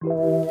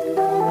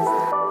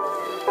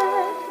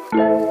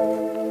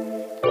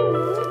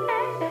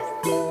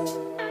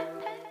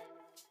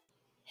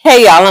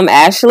Hey y'all, I'm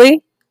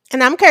Ashley.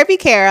 And I'm Kirby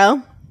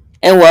Carroll.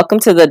 And welcome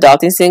to the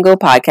Adulting Single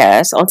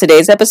Podcast. On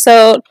today's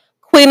episode,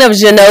 Queen of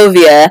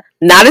Genovia,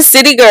 not a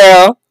city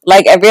girl.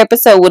 Like every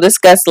episode, we'll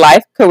discuss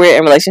life, career,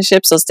 and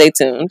relationships, so stay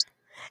tuned.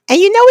 And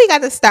you know we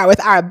got to start with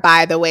our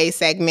By the Way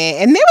segment.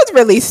 And there was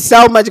really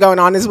so much going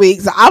on this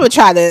week, so I would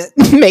try to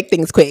make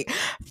things quick.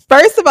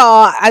 First of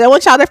all, I don't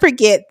want y'all to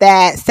forget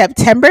that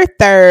September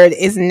 3rd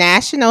is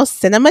National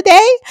Cinema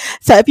Day.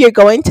 So if you're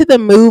going to the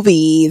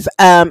movies,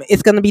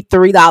 it's going to be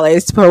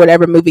 $3 for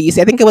whatever movie you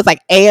see. I think it was like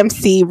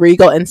AMC,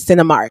 Regal, and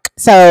Cinemark.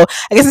 So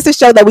I guess it's to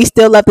show that we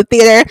still love the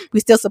theater.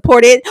 We still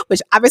support it,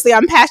 which obviously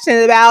I'm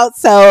passionate about.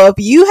 So if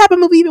you have a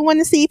movie you've been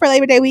wanting to see for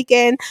Labor Day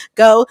weekend,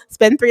 go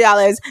spend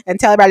 $3 and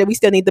tell everybody we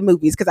still need the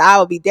movies, because I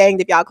will be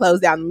danged if y'all close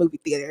down the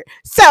movie theater.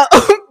 So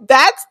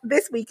that's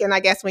this weekend, I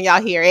guess, when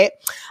y'all hear it.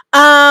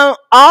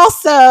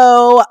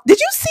 Also, did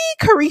you see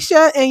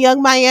Carisha and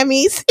Young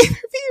Miami's interview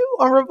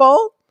on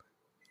Revolt?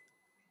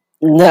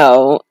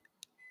 No.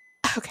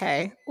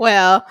 Okay.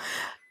 Well,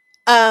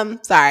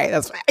 sorry.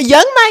 That's fine.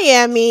 Young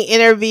Miami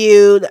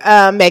interviewed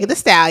Megan Thee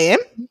Stallion,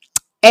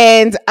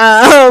 and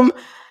it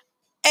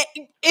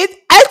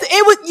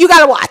was, you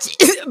gotta watch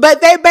it.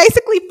 But they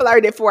basically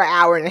flirted for an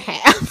hour and a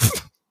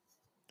half.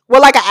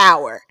 Well, like an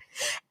hour.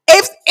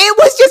 It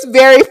was just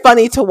very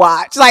funny to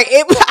watch. Like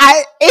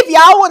if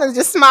y'all want to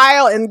just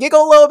smile and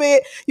giggle a little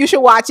bit, you should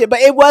watch it. But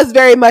it was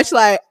very much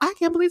like, I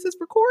can't believe this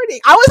recording.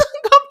 I was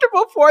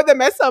uncomfortable for them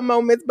at some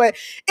moments, but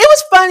it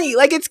was funny.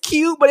 Like, it's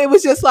cute, but it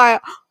was just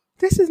like,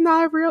 this is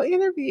not a real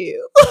interview.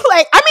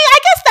 Like, I mean, I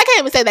guess I can't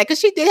even say that,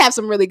 because she did have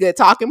some really good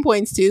talking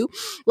points too.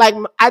 Like,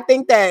 I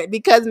think that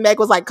because Meg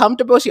was like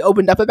comfortable, she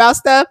opened up about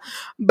stuff.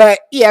 But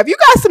yeah, if you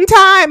got some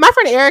time, my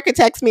friend Erica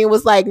texted me and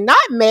was like, not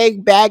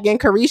Meg bagging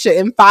Carisha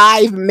in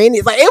 5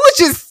 minutes. Like, it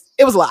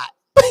was a lot.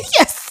 But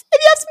yes, if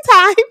you have some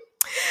time,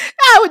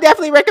 I would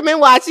definitely recommend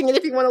watching it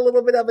if you want a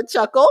little bit of a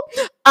chuckle.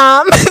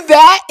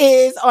 That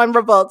is on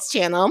Revolt's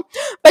channel.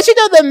 But you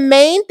know, the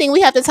main thing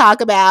we have to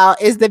talk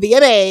about is the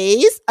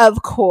VMAs,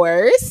 of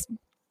course.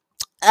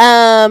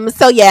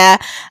 So yeah.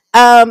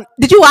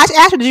 Did you watch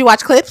Ash, or did you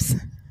watch clips?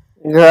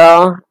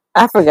 Girl,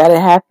 I forgot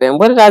it happened.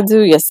 What did I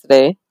do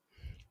yesterday?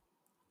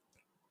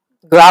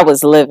 Girl, I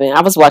was living.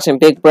 I was watching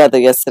Big Brother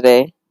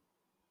yesterday.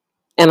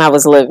 And I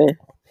was living.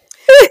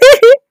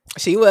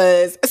 She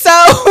was. So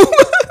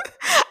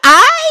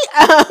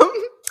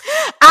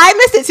I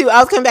missed it too. I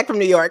was coming back from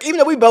New York. Even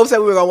though we both said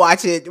we were gonna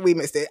watch it, we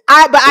missed it.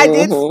 I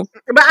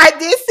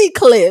did see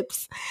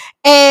clips.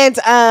 And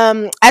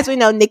as we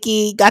know,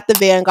 Nikki got the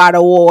Vanguard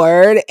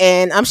Award,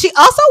 and she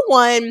also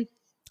won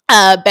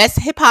best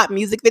hip hop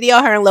music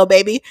video, her and Lil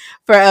Baby,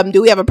 for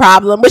Do We Have a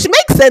Problem, which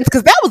makes sense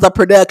because that was a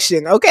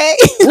production, okay?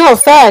 No,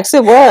 facts,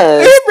 it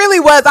was. It really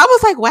was. I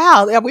was like,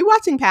 wow, are we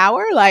watching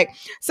Power? Like,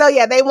 so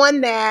yeah, they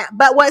won that.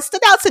 But what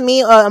stood out to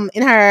me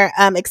in her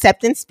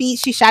acceptance speech,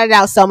 she shouted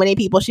out so many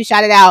people. She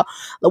shouted out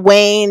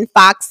Wayne,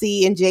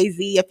 Foxy, and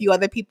Jay-Z, a few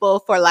other people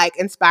for like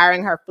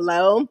inspiring her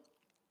flow.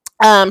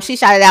 She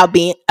shouted out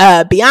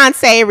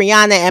Beyonce,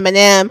 Rihanna,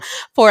 Eminem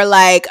for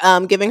like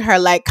giving her,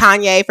 like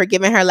Kanye for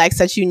giving her like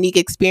such unique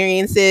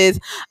experiences.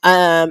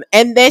 And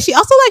then she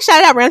also like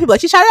shouted out random people. Like,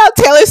 she shouted out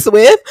Taylor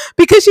Swift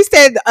because she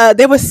said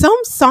there was some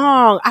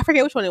song, I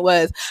forget which one it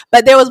was,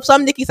 but there was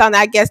some Nicki song that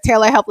I guess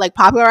Taylor helped like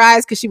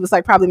popularize because she was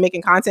like probably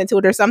making content to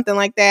it or something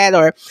like that,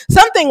 or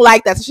something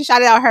like that. So she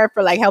shouted out her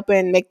for like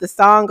helping make the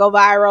song go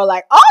viral,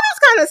 like all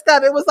this kind of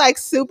stuff. It was like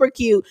super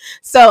cute.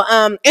 So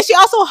and she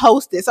also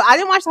hosted. So I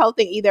didn't watch the whole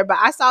thing either, but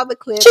I saw the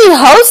clip. She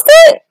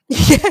hosted?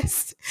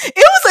 Yes. It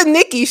was a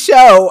Nikki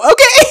show,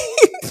 okay?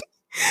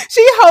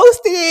 She hosted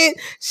it.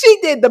 She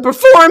did the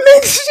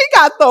performance. She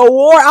got the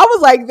award. I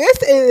was like,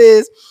 this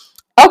is...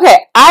 Okay,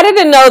 I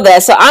didn't know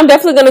that, so I'm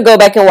definitely going to go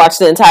back and watch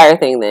the entire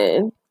thing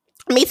then.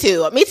 Me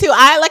too.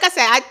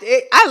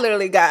 I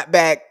literally got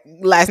back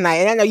last night,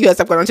 and I know you had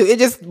stuff going on too. It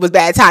just was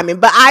bad timing,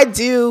 but I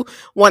do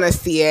want to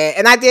see it.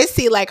 And I did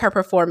see like her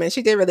performance.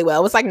 She did really well.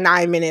 It was like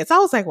 9 minutes. I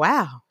was like,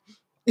 wow.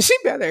 She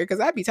better, because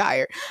I'd be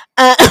tired.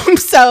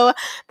 So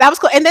that was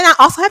cool. And then I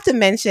also have to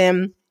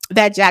mention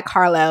that Jack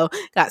Harlow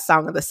got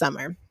Song of the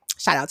Summer.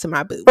 Shout out to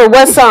my boo. For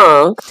what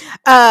song?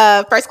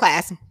 First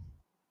Class.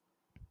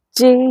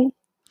 GLAM.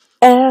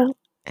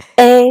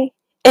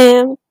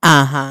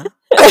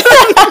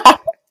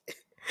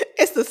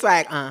 It's the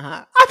swag.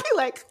 I feel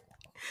like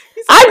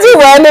I do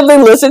randomly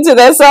listen to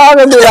that song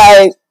and be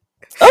like,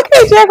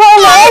 okay, Jack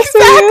Harlow.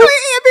 Exactly.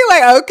 It'd be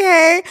like,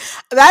 okay.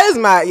 That was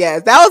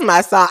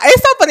my song.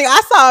 It's so funny.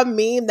 I saw a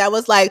meme that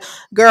was like,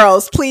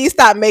 girls, please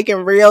stop making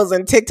reels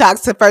and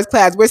TikToks to First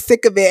Class. We're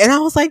sick of it. And I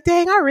was like,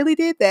 dang, I really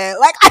did that.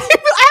 Like, I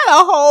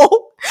had a whole,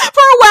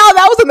 for a while,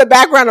 that was in the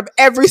background of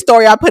every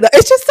story I put up.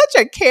 It's just such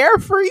a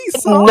carefree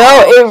song.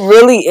 No, it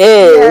really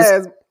is.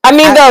 Yes. I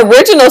mean, the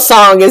original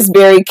song is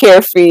very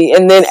carefree,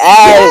 and then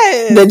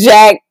add the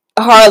Jack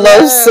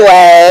Harlow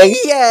swag.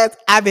 Yes,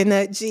 I've been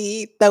a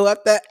G. Throw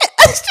up the.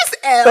 It's just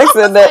L.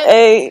 Fixing the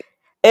A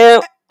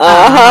M.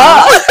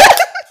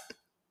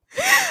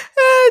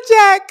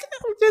 back.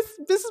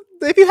 Just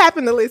if you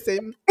happen to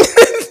listen.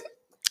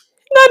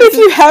 Not if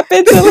you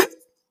happen to.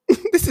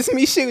 This is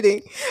me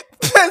shooting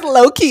as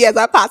low key as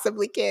I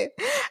possibly can.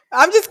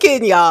 I'm just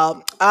kidding,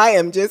 y'all. I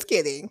am just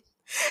kidding.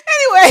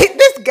 Anyway,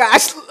 this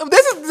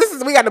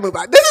is we got to move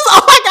on. This is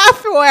all I got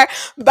for.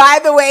 By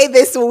the way,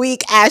 this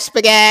week, Ash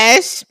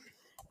Bagash.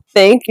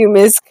 Thank you,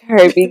 Miss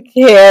Kirby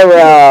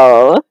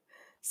Carroll.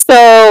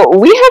 So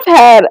we have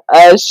had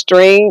a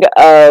string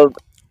of,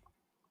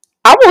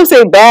 I won't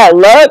say bad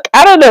luck.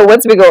 I don't know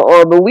what's been going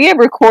on, but we have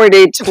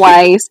recorded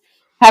twice.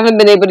 Haven't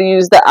been able to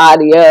use the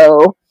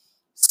audio.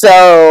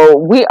 So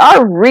we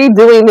are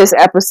redoing this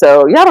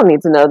episode. Y'all don't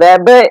need to know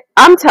that, but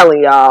I'm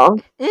telling y'all,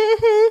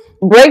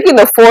 breaking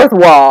the fourth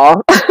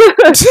wall.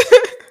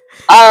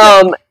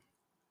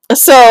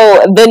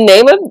 So the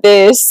name of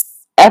this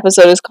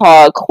episode is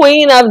called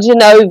Queen of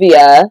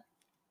Genovia,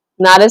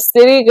 Not a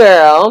City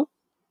Girl.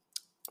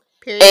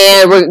 Period.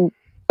 And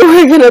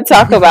we're going to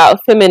talk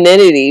about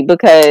femininity,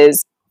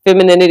 because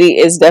femininity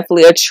is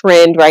definitely a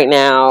trend right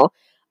now.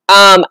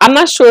 I'm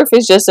not sure if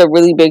it's just a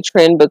really big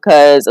trend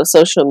because of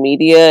social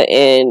media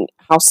and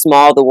how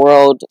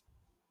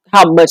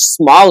much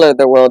smaller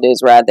the world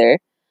is, rather.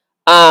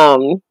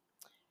 And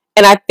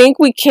I think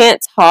we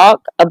can't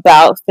talk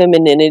about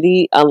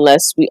femininity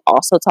unless we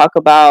also talk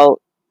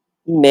about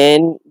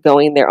men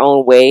going their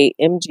own way,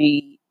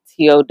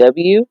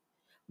 MGTOW.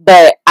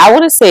 But I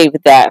want to save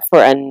that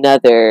for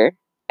another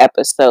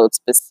episode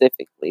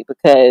specifically,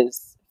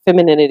 because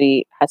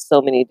femininity has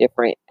so many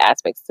different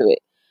aspects to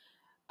it.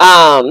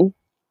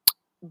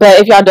 But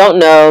if y'all don't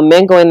know,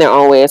 men going their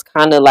own way is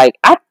kind of like,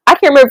 I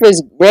can't remember if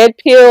it's red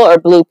pill or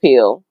blue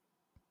pill.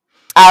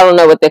 I don't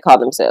know what they call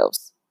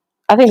themselves.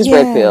 I think it's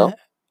red pill.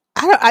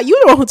 You were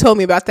the one who told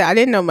me about that. I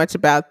didn't know much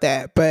about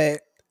that,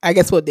 but I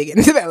guess we'll dig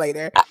into that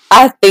later.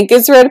 I think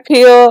it's red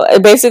pill.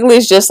 It basically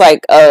is just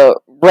like a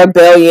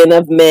rebellion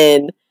of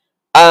men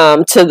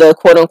to the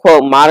quote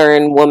unquote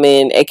modern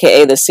woman,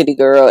 aka the city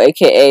girl,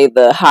 aka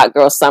the hot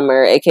girl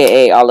summer,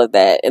 aka all of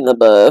that and the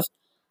above.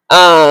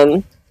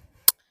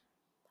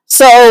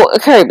 So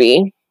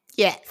Kirby.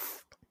 Yes.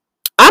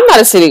 I'm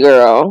not a city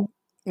girl.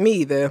 Me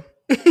either.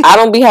 I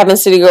don't be having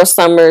city girl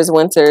summers,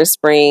 winters,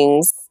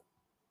 springs,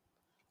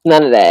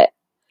 none of that.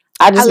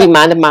 I just be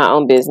minding my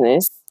own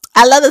business.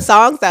 I love the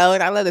songs though,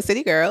 and I love the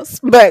city girls,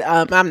 but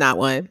I'm not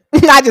one.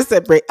 I just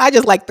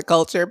like the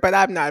culture, but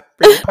I'm not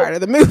really part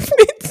of the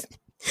movement.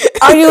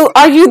 Are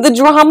you the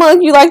drama?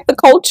 You like the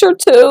culture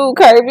too,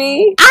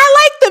 Kirby?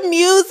 I like the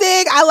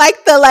music. I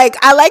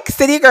like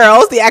City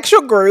Girls, the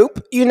actual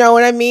group. You know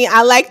what I mean?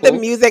 I like the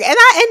music, and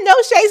no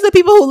shades to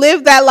people who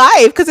live that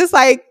life, because it's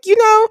like,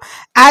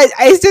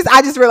 I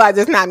just realized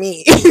it's not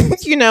me.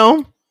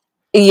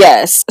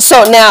 Yes.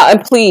 So now,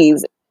 and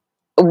please,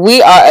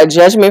 we are a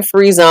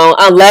judgment-free zone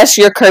unless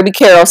you're Kirby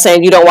Carroll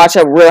saying you don't watch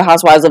a Real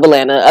Housewives of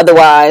Atlanta.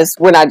 Otherwise,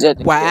 we're not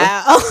judging.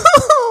 Wow.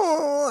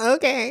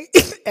 Okay.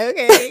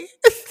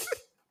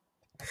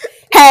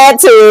 Had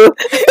to.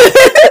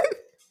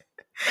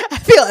 I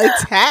feel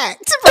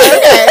attacked.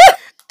 Okay.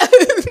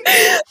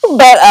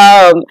 But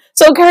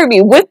so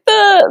Kirby, with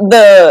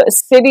the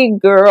city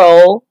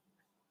girl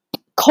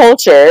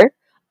culture,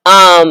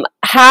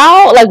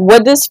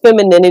 what does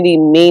femininity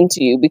mean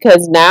to you?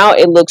 Because now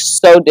it looks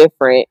so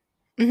different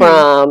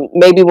from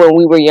maybe when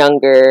we were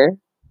younger.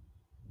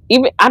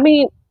 We're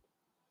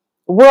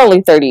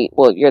only 30.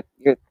 Well, you're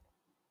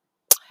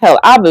hell,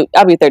 I'll be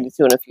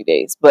 32 in a few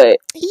days, but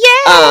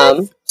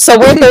yes. So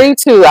we're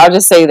 32. I'll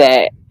just say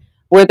that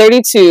we're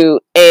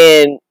 32,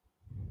 and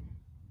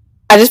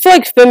I just feel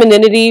like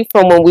femininity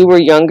from when we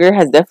were younger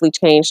has definitely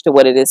changed to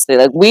what it is today.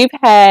 Like we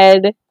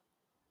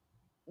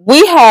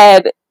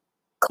had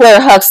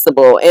Claire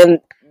Huxtable, and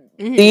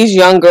these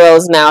young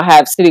girls now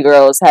have City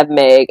Girls, have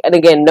Meg, and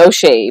again, no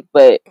shade,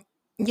 but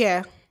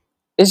yeah,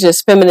 it's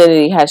just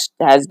femininity has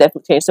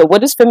definitely changed. So,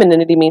 what does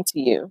femininity mean to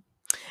you?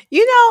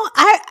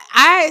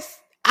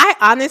 I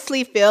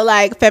honestly feel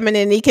like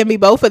femininity can be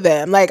both of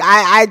them. Like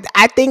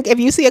I think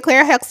if you see a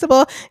Claire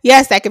Huxtable,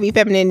 yes, that could be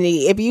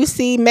femininity. If you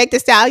see Meg Thee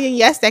Stallion,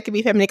 yes, that could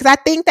be femininity. Because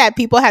I think that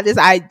people have this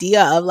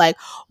idea of like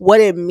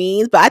what it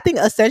means, but I think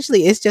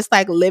essentially it's just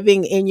like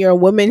living in your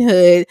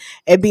womanhood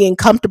and being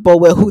comfortable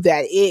with who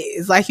that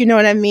is. Like, you know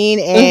what I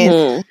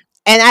mean?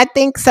 And I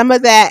think some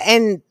of that,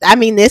 and I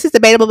mean, this is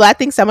debatable, but I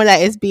think some of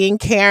that is being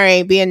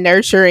caring, being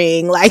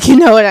nurturing, like, you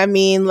know what I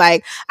mean?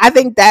 Like, I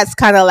think that's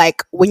kind of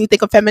like, when you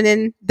think of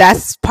feminine,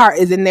 that's part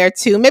is in there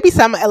too. Maybe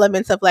some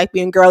elements of like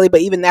being girly,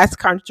 but even that's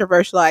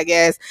controversial, I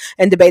guess,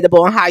 and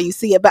debatable on how you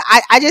see it. But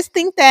I just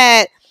think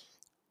that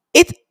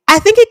I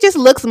think it just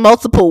looks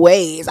multiple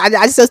ways. I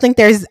just don't think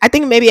I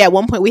think maybe at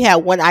one point we had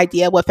one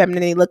idea of what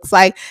femininity looks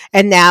like,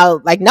 and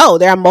now, like, no,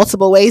 there are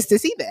multiple ways to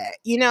see that,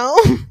 you know?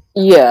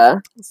 Yeah.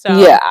 So.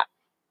 Yeah.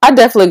 I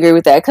definitely agree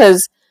with that,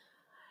 because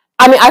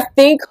I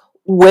think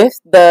with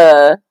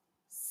the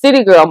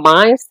city girl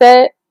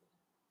mindset,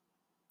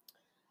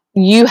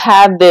 you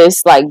have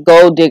this like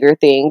gold digger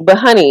thing, but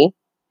honey,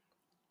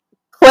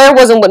 Claire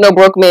wasn't with no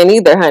broke man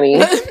either, honey.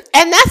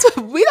 And that's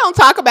what we don't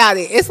talk about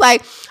it. It's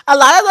like a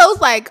lot of those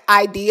like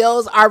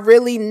ideals are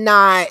really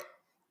not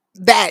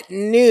that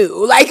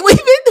new. Like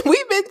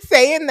we've been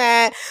saying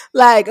that.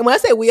 Like, and when I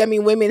say we, I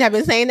mean women have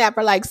been saying that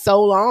for like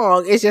so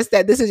long. It's just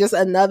that this is just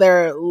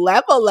another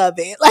level of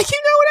it. Like,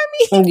 you know what I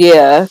mean?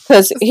 Yeah,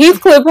 because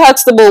Heathcliff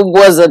Huxtable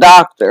was a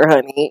doctor,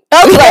 honey.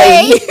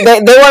 Okay.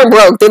 Like they weren't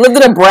broke. They lived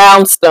in a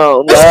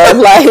brownstone, love.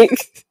 Like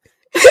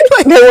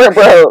they weren't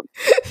broke.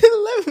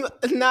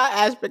 Not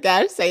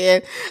Ashbagash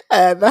saying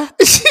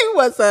she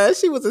was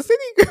a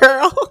city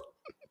girl.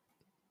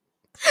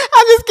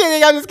 I'm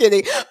just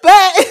kidding.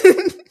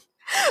 But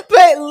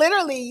but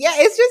literally, yeah,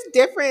 it's just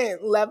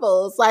different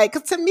levels. Like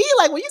to me,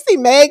 like when you see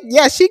Meg,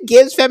 yeah, she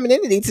gives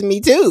femininity to me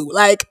too.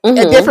 Like a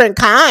different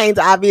kinds,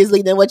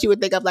 obviously, than what you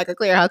would think of like a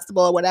Claire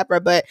Huxtable or whatever.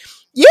 But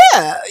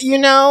yeah, you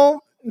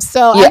know.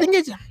 So Yeah. I think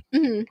it's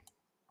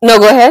No,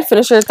 go ahead.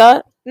 Finish your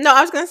thought. no,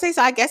 I was gonna say.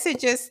 So I guess it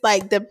just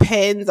like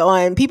depends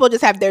on people.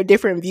 Just have their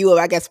different view of,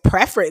 I guess,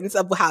 preference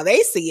of how they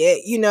see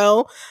it. You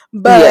know,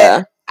 but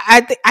Yeah.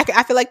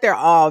 I feel like they're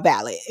all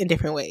valid in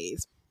different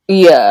ways.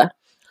 Yeah.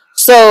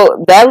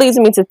 So that leads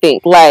me to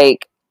think,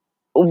 like,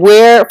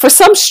 where for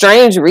some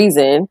strange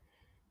reason,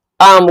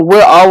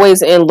 we're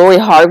always in Lori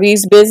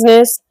Harvey's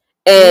business,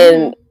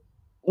 and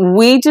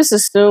we just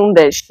assume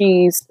that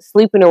she's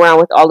sleeping around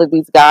with all of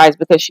these guys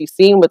because she's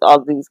seen with all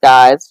of these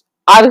guys.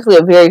 Obviously,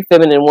 a very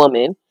feminine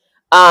woman,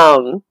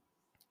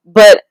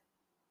 but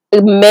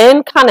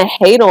men kind of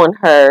hate on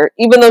her,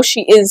 even though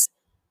she is.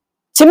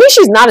 To me,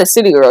 she's not a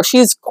city girl.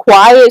 She's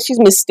quiet. She's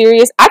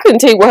mysterious. I couldn't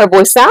tell you what her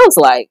voice sounds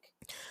like.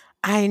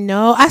 I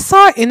know. I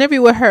saw an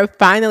interview with her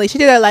finally. She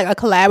did a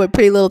collab with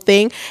Pretty Little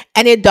Thing,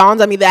 and it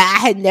dawns on me that I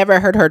had never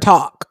heard her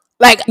talk.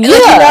 Like you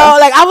know,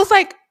 like I was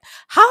like,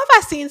 how have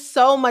I seen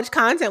so much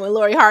content with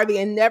Lori Harvey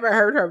and never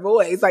heard her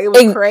voice? Like it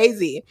was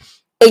crazy.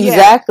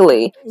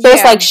 Exactly. Yeah. So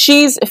it's like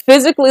she's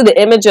physically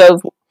the image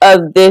of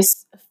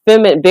this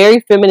very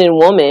feminine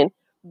woman,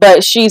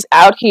 but she's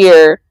out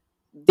here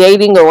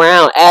dating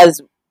around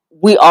as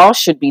we all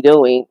should be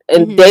doing.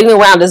 And dating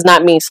around does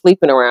not mean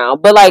sleeping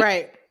around. But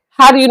like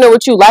how do you know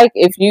what you like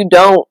if you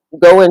don't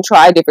go and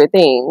try different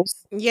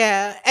things?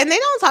 Yeah, and they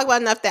don't talk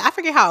about enough that I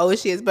forget how old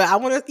she is, but I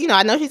want to,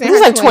 I know she's in her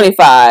like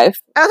 25.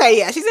 Okay,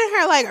 yeah, she's in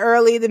her like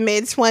early to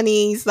mid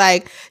 20s.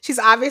 Like she's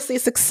obviously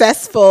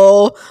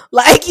successful.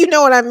 Like you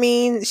know what I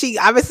mean. She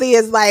obviously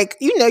is like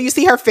you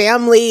see her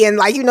family and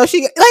like she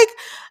like.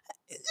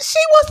 She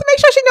wants to make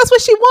sure she knows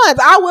what she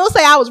wants. I will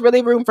say I was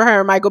really rooting for her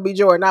and Michael B.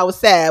 Jordan. I was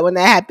sad when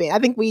that happened. I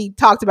think we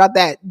talked about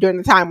that during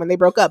the time when they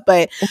broke up.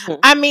 But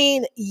I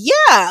mean,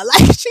 yeah,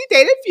 like she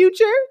dated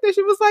Future. Then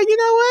she was like, you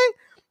know what?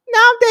 Now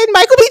I'm dating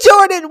Michael B.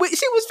 Jordan.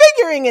 She was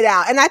figuring it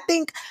out. And I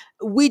think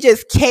we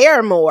just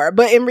care more.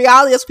 But in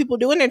reality, as people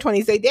do in their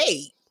 20s, they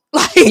date.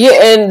 Like,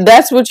 yeah, and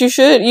that's what you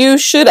should. You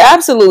should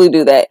absolutely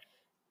do that.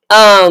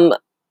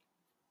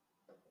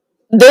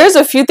 There's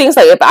a few things,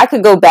 like if I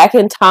could go back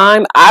in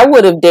time, I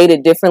would have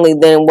dated differently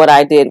than what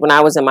I did when I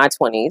was in my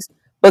 20s,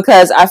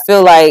 because I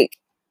feel like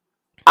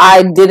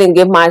I didn't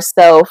give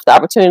myself the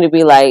opportunity to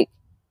be like,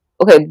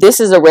 okay,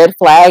 this is a red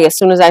flag. As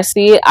soon as I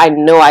see it, I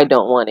know I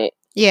don't want it.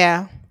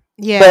 Yeah.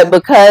 Yeah. But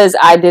because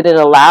I didn't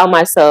allow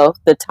myself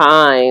the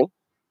time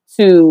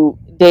to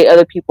date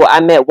other people,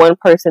 I met one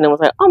person and was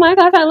like, oh my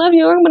gosh, I love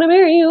you. I'm going to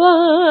marry you.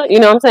 You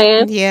know what I'm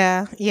saying?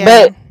 Yeah. Yeah.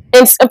 But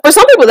and for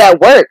some people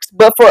that works,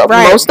 but for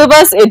most of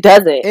us, it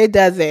doesn't. It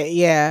doesn't.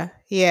 Yeah.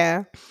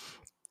 Yeah.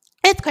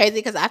 It's crazy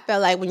because I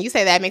feel like when you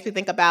say that, it makes me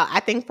think about,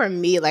 I think for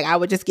me, like I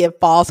would just give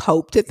false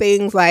hope to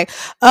things like,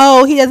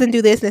 oh, he doesn't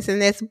do this,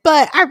 and this,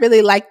 but I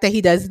really like that he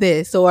does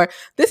this, or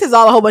this is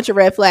all a whole bunch of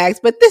red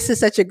flags, but this is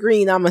such a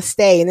green, I'm gonna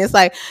stay. And it's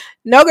like,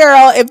 no,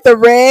 girl, if the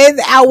red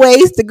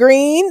outweighs the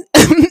green,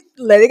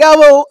 let it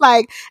go.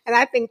 Like, and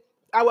I think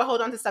I would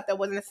hold on to stuff that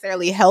wasn't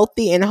necessarily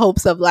healthy in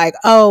hopes of like,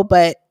 oh,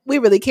 but we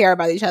really care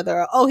about each other.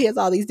 Or, oh, he has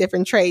all these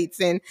different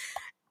traits. And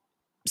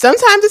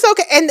sometimes it's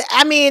okay. And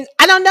I mean,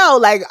 I don't know.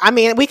 Like, I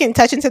mean, we can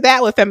touch into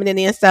that with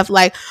femininity and stuff.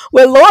 Like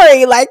with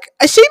Lori, like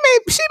she'd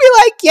be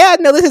like, yeah,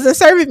 no, this isn't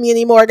serving me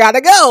anymore.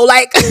 Gotta go.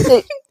 Like,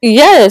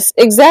 yes,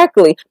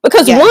 exactly.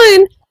 Because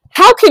one,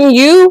 how can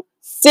you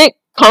sit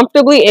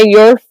comfortably in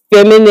your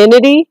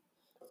femininity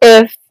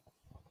if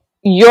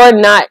you're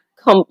not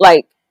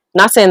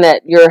not saying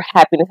that your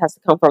happiness has to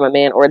come from a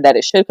man or that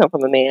it should come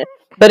from a man,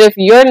 but if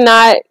you're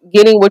not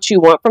getting what you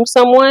want from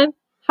someone,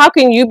 how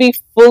can you be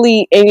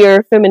fully in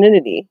your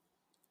femininity?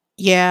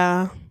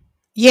 Yeah.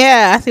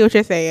 Yeah, I see what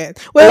you're saying.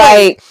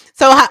 Wait.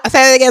 So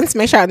say it again to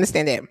make sure I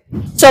understand it.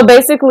 So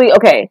basically,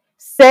 okay,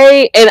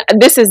 say, and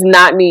this is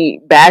not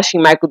me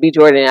bashing Michael B.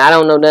 Jordan. I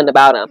don't know nothing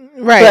about him.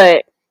 Right.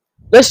 But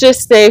let's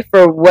just say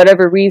for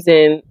whatever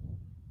reason,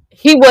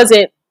 he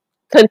wasn't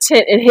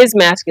content in his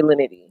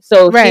masculinity.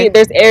 So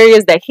there's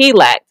areas that he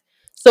lacked.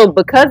 So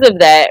because of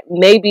that,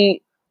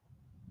 maybe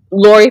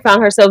Lori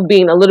found herself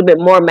being a little bit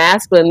more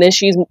masculine than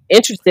she's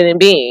interested in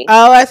being.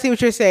 Oh, I see what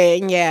you're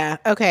saying. Yeah.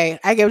 Okay.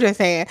 I get what you're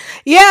saying.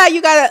 Yeah,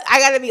 I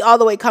gotta be all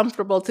the way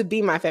comfortable to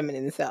be my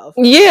feminine self.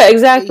 Yeah,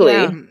 exactly.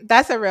 Yeah,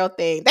 that's a real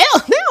thing. They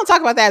don't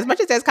talk about that as much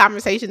as there's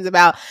conversations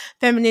about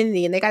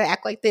femininity and they gotta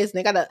act like this and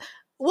they gotta,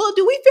 well,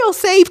 do we feel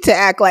safe to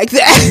act like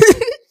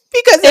that?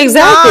 Because if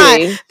not,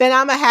 then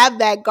I'm gonna have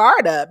that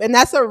guard up, and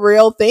that's a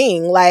real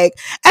thing. Like,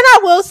 and I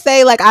will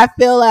say, like, I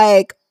feel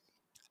like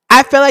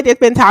there's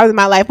been times in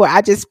my life where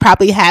I just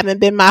probably haven't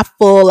been my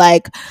full,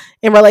 like,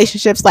 in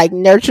relationships, like,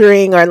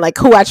 nurturing or like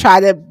who I try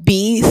to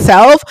be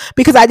self,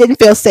 because I didn't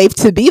feel safe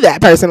to be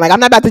that person. Like, I'm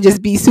not about to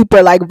just be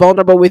super, like,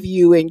 vulnerable with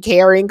you and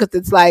caring, because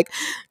it's like,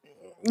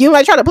 you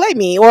might try to play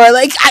me, or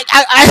like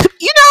I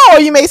you know,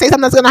 or you may say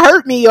something that's gonna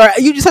hurt me, or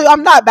you just. So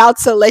I'm not about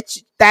to let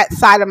that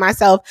side of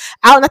myself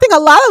out. And I think a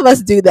lot of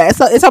us do that.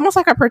 So it's almost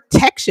like a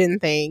protection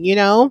thing, you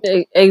know?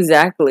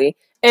 Exactly.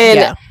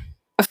 And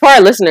for our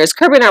listeners,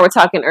 Kirby and I were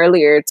talking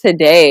earlier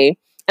today,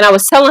 and I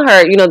was telling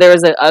her, you know, there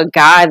was a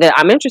guy that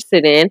I'm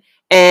interested in,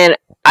 and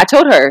I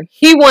told her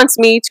he wants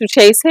me to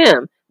chase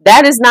him.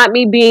 That is not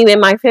me being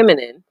in my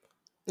feminine.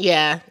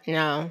 Yeah,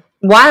 no.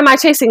 Why am I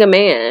chasing a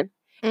man?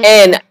 Mm-hmm.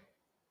 And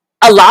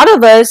a lot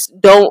of us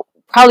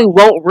probably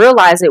won't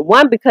realize it.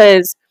 One,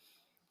 because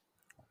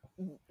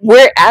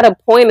we're at a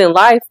point in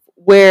life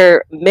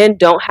where men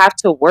don't have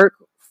to work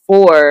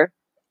for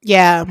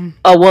a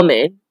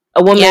woman.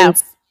 A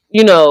woman's,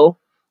 you know,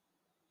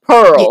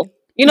 pearl.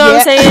 You know what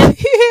I'm saying?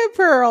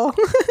 Pearl.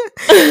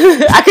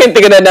 I couldn't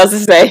think of nothing else to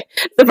say.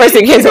 The first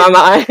thing came to my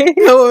mind.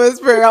 A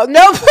woman's pearl.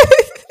 No,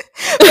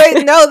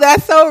 but no,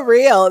 that's so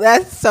real.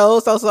 That's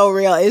so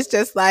real. It's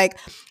just like,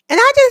 and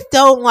I just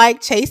don't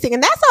like chasing.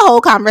 And that's a whole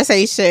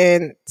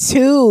conversation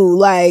too.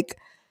 Like,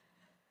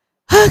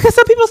 because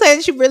some people say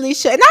that you really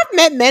should. And I've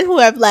met men who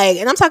have, like,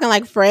 and I'm talking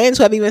like friends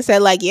who have even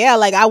said, like, yeah,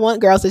 like, I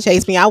want girls to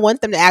chase me. I want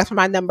them to ask for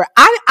my number.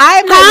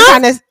 I'm not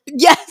trying to,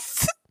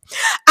 yes.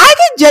 I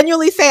can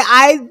genuinely say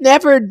I've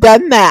never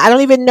done that. I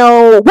don't even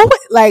know what would,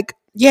 like,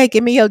 yeah,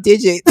 give me your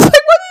digits. Like,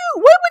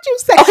 what would you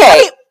say? Okay.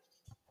 I mean,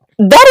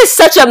 that is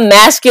such a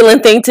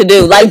masculine thing to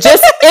do. Like,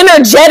 just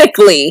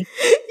energetically.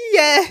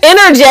 Yeah.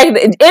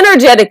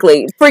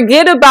 Energetically.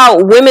 Forget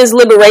about women's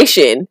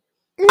liberation.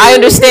 I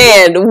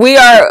understand. We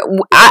are,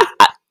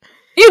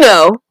 you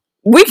know,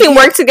 we can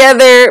work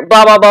together,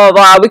 blah, blah, blah,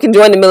 blah. We can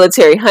join the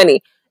military,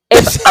 honey.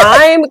 If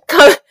I'm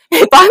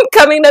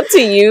coming up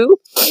to you,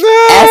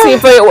 asking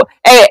for your,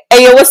 hey,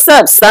 yo, what's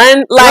up,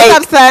 son? Like,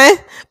 what's up, son?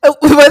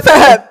 What's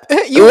up?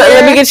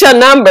 Let me get your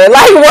number.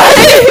 Like,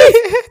 what?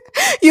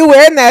 You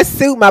wearing that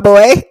suit, my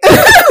boy?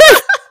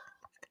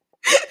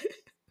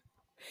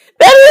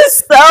 That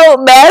is so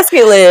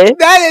masculine.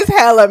 That is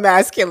hella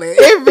masculine.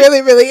 It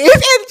really, really is.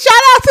 And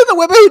shout out to the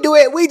women who do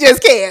it. We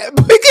just can't,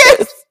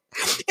 because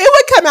it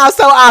would come out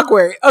so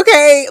awkward.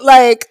 Okay,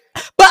 like,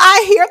 but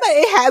I hear that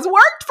it has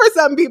worked for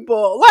some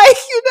people. Like,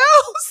 you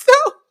know, so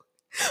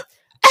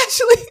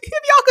actually,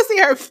 if y'all could see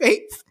her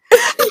face,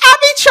 I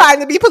be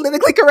trying to be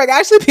politically correct.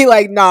 I should be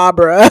like, nah,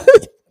 bruh.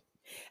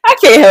 I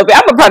can't help it.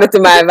 I'm a product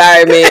of my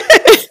environment.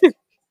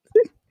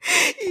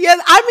 Yes,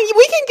 I mean,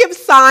 we can give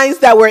signs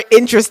that we're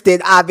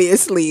interested,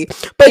 obviously,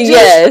 but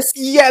just,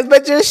 yes,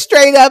 but just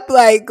straight up,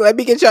 like, let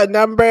me get your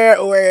number,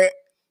 or them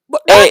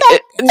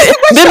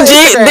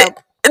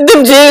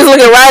jeans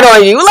looking right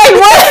on you. Like,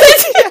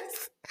 what?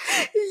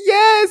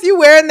 Yes, you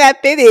wearing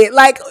that fitted,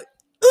 like,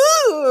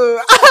 ooh,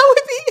 I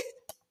would be,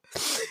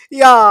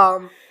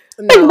 y'all.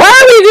 No. Like, why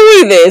are we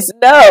doing this?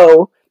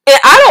 No, and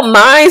I don't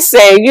mind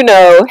saying, you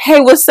know, hey,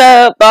 what's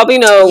up, Bob? You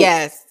know,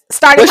 yes.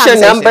 What's your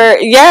number?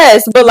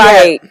 Yes, but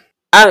like,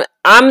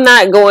 I'm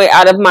not going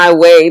out of my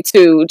way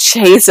to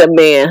chase a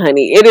man,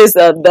 honey. It is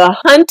the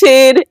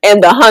hunted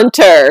and the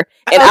hunter,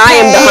 and I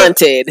am the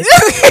hunted.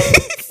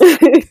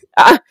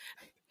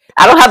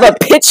 I don't have a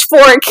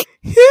pitchfork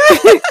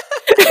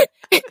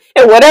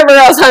and whatever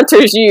else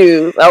hunters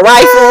use, a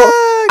rifle.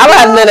 I don't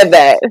have none of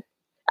that.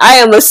 I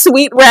am a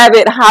sweet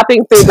rabbit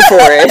hopping through the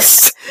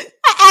forest.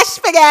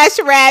 Big ass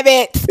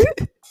rabbit.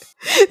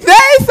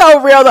 That is so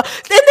real, though.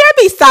 Then there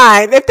be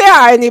signs. If there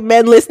are any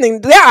men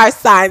listening, there are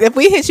signs. If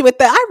we hit you with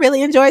the, I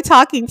really enjoy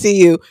talking to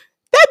you,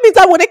 that means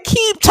I want to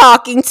keep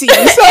talking to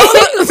you.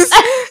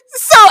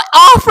 So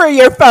offer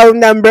your phone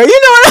number. You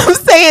know what I'm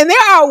saying?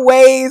 There are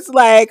ways,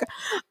 like,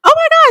 oh my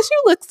gosh,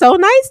 you look so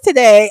nice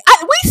today.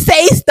 We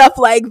say stuff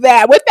like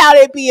that without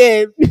it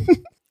being,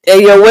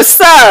 hey, yo,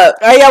 what's up?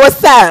 Oh, yeah,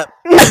 what's up?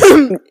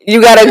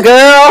 You got a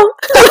girl?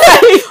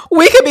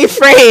 We could be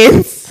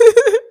friends.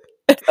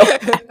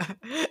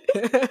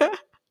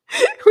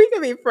 We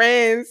could be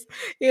friends.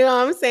 You know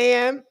what I'm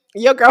saying?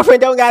 Your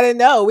girlfriend don't gotta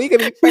know. We could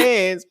be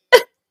friends.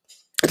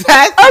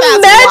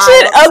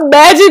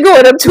 Imagine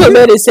going up to a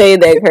man and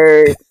saying that,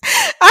 Kurt.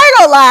 I ain't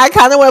gonna lie, I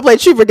kind of want to play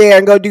Truth or Dare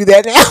and go do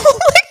that now.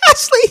 Like,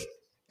 Ashley,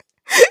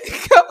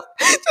 just go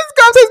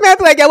up to his man and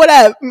be like, "Yo, what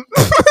up?"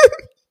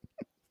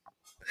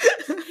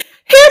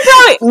 He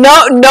probably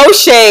no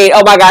shade.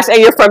 Oh my gosh, and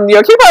you're from New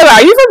York. He probably,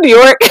 are you from New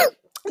York?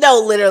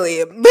 No,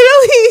 literally.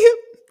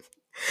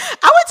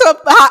 I went to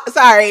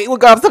we'll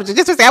go off subject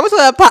just to say, I went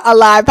to a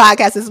live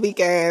podcast this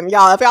weekend.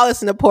 Y'all, if y'all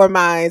listen to Poor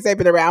Minds, they've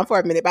been around for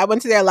a minute, but I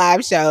went to their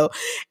live show,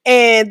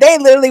 and they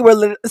literally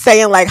were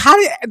saying, like, how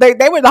did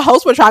they were, the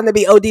hosts were trying to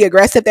be OD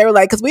aggressive. They were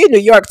like, because we in New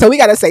York, so we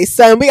gotta say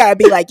son, we gotta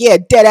be like, yeah,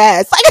 dead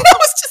ass. Like, it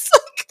was just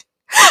like,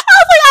 I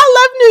was like, I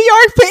love New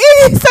York, but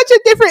it is such a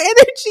different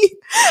energy.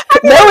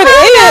 No, it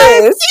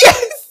is.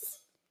 Yes.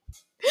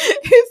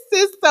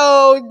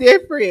 so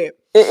different.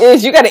 It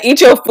is. You got to eat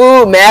your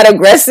food mad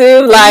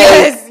aggressive.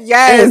 Like,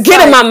 yes.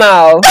 Get in my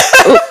mouth.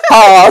 Ooh,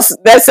 pause.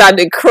 That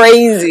sounded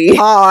crazy.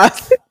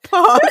 Pause.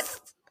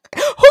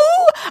 Who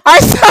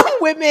are some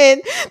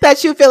women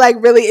that you feel like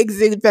really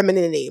exude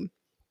femininity?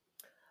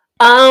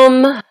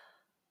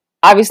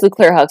 Obviously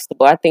Claire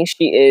Huxtable. I think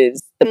she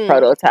is the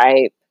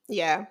prototype.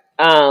 Yeah.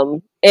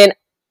 And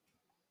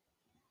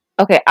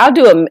okay,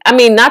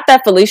 not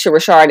that Felicia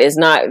Richard is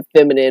not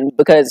feminine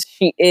because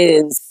she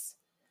is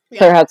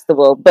Claire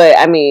Huxtable, but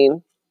I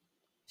mean,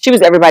 she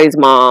was everybody's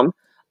mom.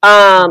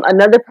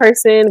 Another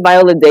person,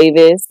 Viola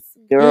Davis,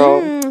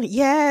 girl.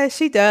 Yeah,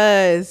 she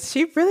does.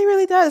 She really,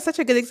 really does. Such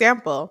a good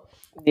example.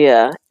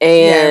 Yeah,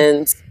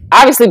 and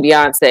obviously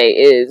Beyonce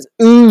is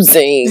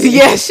oozing.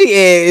 Yeah, she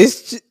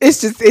is.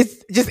 It's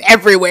just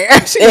everywhere.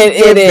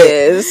 It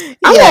is.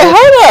 I'm like,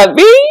 hold up,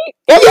 B.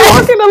 Am I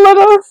walking a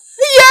little?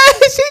 Yeah,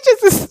 she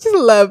just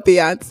love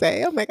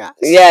Beyonce. Oh my gosh.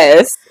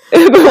 Yes.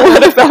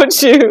 What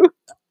about you?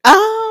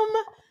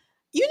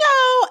 You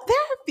know, there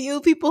are a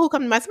few people who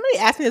come to mind. Somebody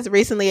asked me this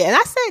recently, and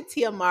I said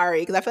Tia Mari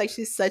because I feel like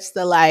she's such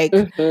the like.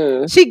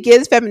 She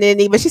gives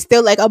femininity, but she's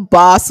still like a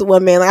boss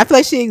woman. Like I feel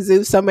like she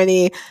exudes so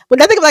many.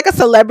 When I think of like a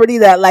celebrity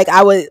that like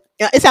I would,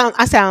 it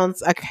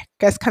sounds I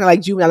guess kind of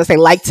like juvenile to say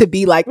like to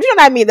be like. You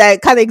know what I mean?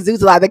 That kind of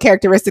exudes a lot of the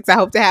characteristics I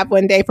hope to have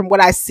one day from what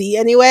I see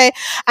anyway.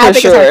 I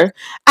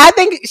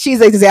think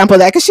she's an example of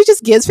that because she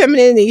just gives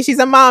femininity. She's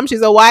a mom,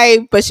 she's a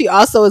wife, but she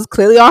also is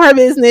clearly on her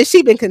business.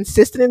 She's been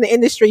consistent in the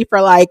industry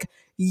for like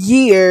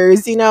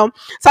years, you know.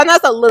 So I know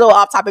it's a little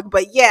off topic,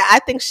 but yeah, I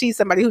think she's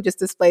somebody who just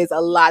displays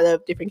a lot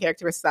of different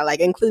characteristics I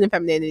like, including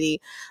femininity.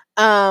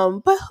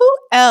 But who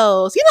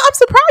else? You know, I'm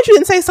surprised you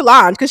didn't say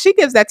Solange because she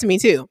gives that to me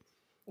too.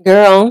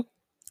 Girl.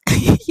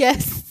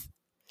 Yes.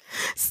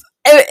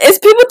 It's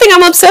people think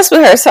I'm obsessed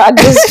with her, so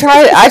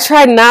I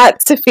try not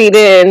to feed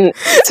in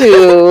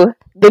to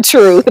the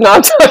truth.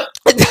 No,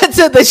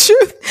 to the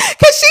truth,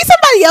 because she's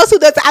somebody else who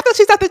does. I thought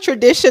she's not the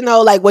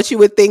traditional like what you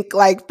would think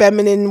like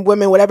feminine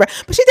women, whatever.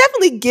 But she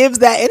definitely gives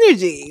that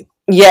energy.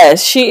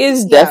 Yes, she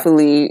is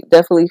definitely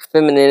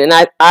feminine, and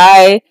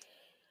I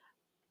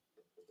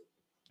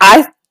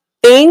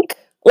think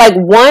like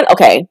one.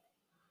 Okay,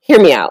 hear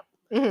me out.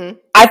 Mm-hmm.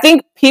 I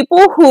think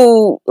people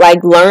who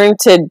like learn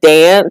to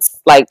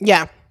dance, like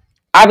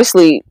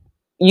obviously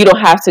you don't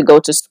have to go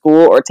to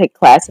school or take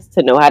classes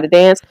to know how to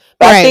dance.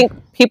 But I think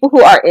people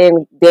who are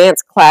in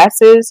dance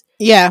classes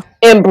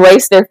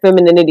embrace their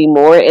femininity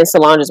more, and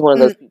Solange is one of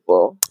those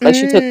people. Like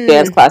she took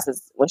dance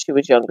classes when she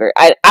was younger.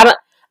 I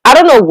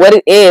don't know what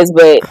it is,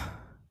 but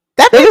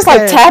they're just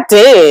like tapped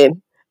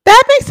in.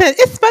 That makes sense.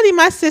 It's funny,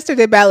 my sister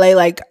did ballet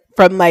like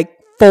from like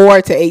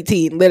 4 to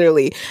 18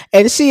 literally,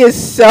 and she is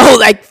so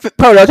like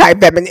prototype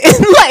feminine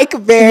like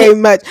very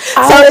much.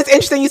 So it's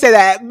interesting you say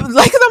that,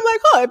 like, cause I'm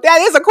like, oh, if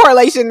that is a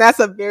correlation, that's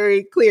a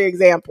very clear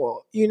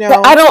example, you know.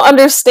 But I don't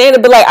understand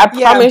it, but like I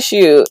promise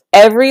you,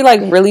 every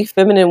like really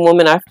feminine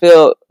woman I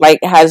feel like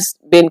has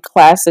been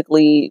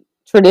classically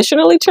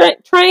traditionally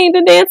trained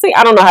in dancing.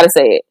 I don't know how to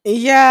say it.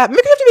 Yeah, maybe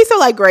you have to be so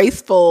like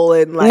graceful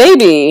and like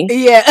maybe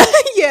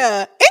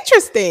yeah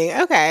interesting.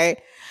 Okay.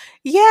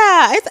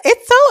 Yeah,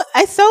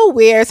 it's so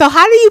weird. So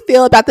how do you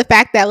feel about the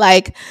fact that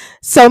like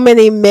so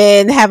many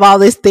men have all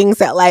these things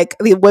that like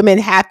the women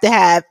have to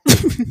have?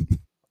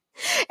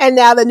 And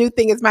now the new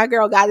thing is my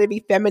girl got to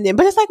be feminine.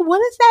 But it's like, what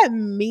does that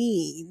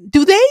mean?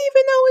 Do they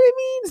even know what it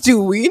means?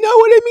 Do we know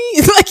what it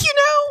means? Like, you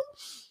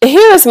know?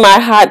 Here's my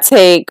hot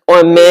take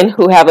on men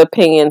who have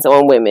opinions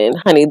on women.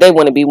 Honey, they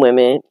want to be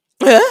women.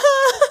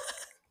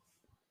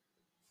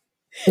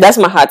 That's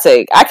my hot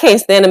take. I can't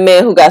stand a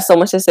man who got so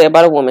much to say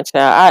about a woman,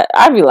 child.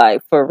 I'd be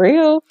like, for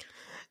real?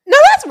 No,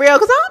 that's real,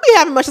 because I don't be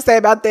having much to say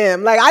about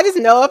them. Like, I just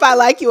know if I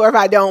like you or if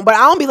I don't, but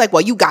I don't be like,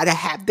 well, you gotta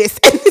have this.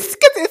 Because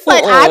it's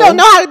like, I don't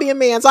know how to be a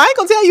man, so I ain't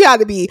gonna tell you how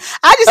to be.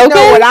 I just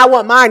know what I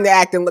want mine to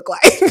act and look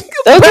like.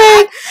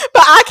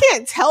 But I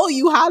can't tell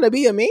you how to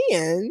be a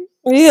man.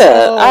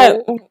 Yeah,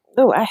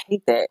 so, I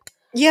hate that.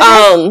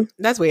 Yeah,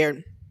 that's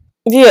weird.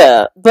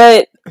 Yeah,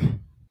 but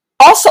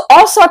also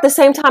at the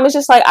same time, it's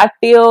just like, I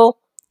feel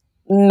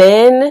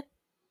men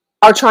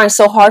are trying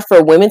so hard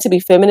for women to be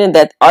feminine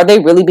that are they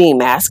really being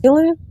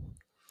masculine?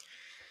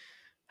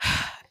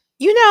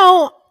 You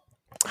know,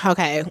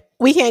 okay,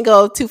 we can't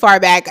go too far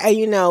back.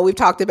 You know, we've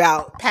talked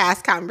about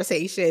past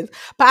conversations,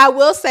 but I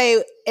will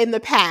say in the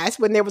past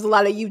when there was a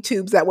lot of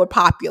YouTubes that were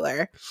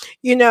popular,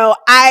 you know,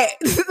 I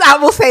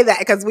will say that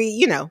because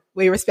we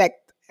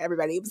respect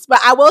everybody. But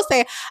I will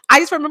say, I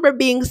just remember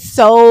being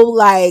so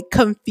like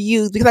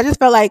confused because I just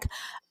felt like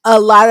a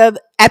lot of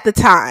at the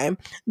time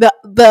I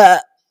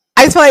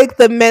just felt like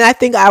the men I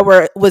think I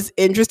was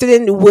interested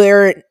in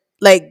were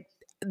like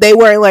they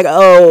weren't like,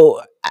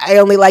 oh, I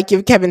only like you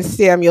if Kevin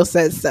Samuel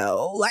says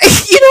so. Like,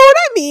 you know what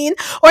I mean?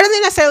 Or it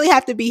doesn't necessarily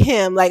have to be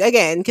him. Like,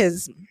 again,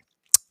 because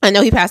I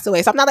know he passed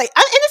away. So I'm not like,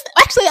 I'm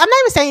not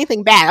even saying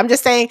anything bad. I'm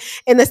just saying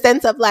in the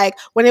sense of like,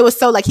 when it was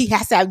so like, he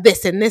has to have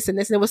this and this and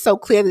this, and it was so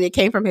clear that it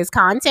came from his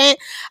content.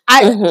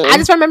 I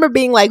just remember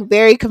being like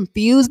very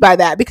confused by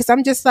that because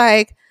I'm just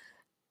like,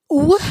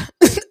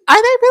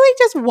 are they really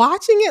just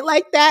watching it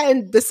like that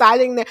and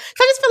deciding that?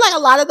 So I just feel like a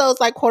lot of those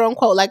like quote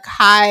unquote like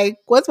high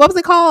what was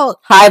it called?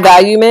 High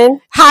value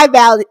men. High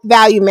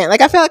value men.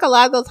 Like I feel like a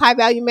lot of those high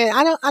value men.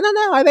 I don't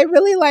know. Are they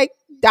really like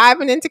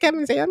diving into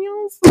Kevin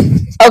Samuels?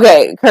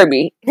 Okay,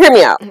 Kirby, hear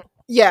me out.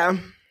 Yeah, or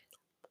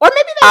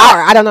maybe they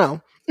are. I don't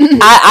know.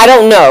 I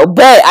don't know,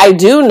 but I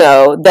do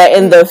know that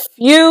in the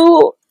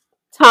few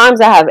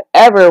times I have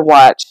ever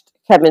watched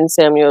Kevin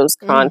Samuels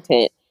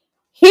content,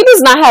 he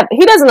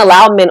doesn't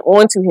allow men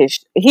onto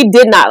he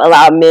did not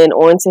allow men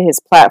onto his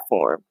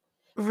platform.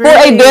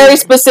 Really? For a very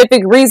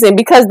specific reason,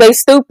 because they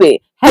stupid.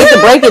 Hate to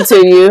break it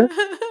to you.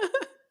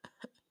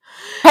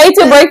 Hate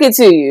to break it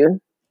to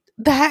you.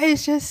 That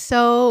is just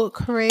so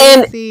crazy.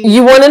 And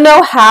you want to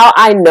know how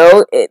I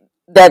know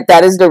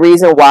that is the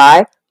reason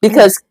why?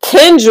 Because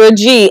Kendra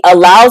G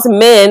allows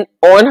men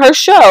on her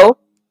show,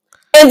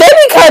 and they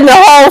be cutting the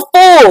whole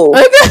fool.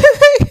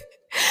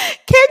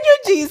 Kendra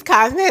G's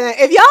content.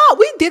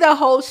 We did a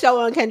whole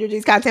show on Kendra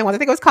G's content once. I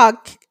think it was called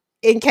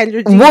In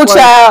Kendra G's Voice.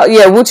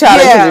 Woo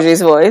Child in Kendra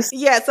G's Voice.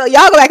 Yeah, so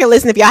y'all go back and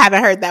listen if y'all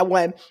haven't heard that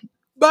one.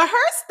 But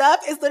her stuff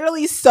is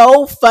literally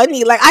so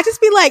funny. Like, I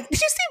just be like, did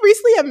you see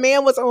recently a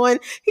man was on,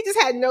 he just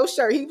had no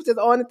shirt. He was just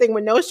on the thing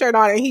with no shirt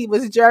on, and he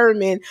was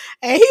German.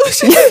 And he was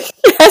just...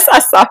 Yes, I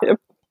saw him.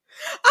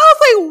 I was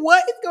like,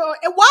 what is going on?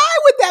 And why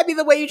would that be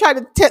the way you try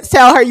to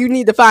tell her you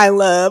need to find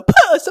love?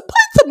 Put some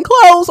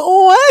clothes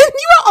on.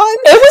 You are on.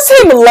 It was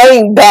him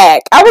laying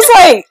back. I was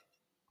like,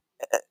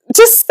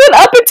 just sit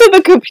up into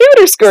the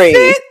computer screen.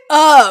 Sit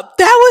up.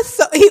 That was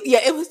so...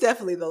 it was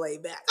definitely the lay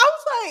back. I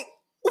was like,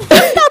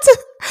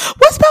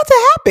 what's about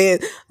to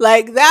happen?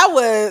 Like,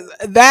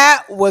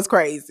 that was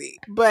crazy.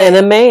 But and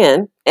a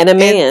man.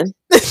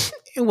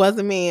 It was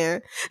a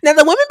man. Now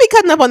the women be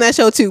cutting up on that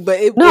show too, but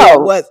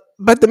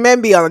but the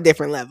men be on a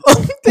different level.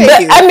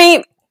 I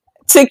mean,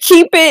 to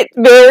keep it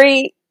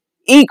very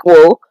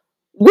equal,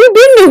 we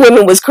knew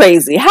women was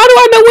crazy. How do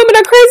I know women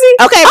are crazy?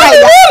 Okay, I'm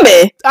a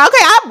woman.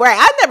 Okay, I'm right.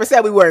 I never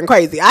said we weren't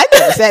crazy. I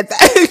never said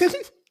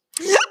that.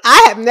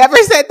 I have never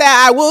said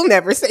that. I will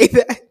never say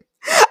that.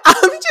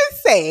 I'm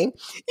just saying,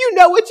 you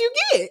know what you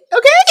get,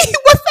 okay?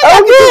 What's that have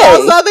to do with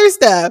all this other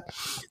stuff?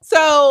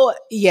 So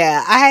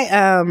yeah,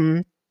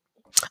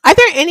 are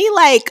there any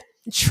like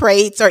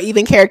traits or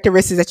even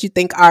characteristics that you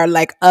think are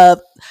like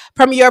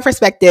from your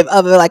perspective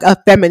of like a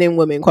feminine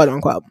woman, quote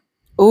unquote?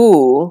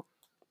 Ooh,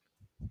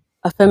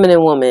 a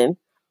feminine woman.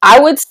 I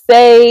would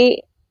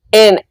say,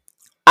 and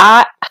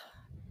I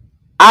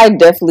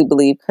definitely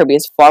believe Kirby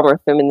is far more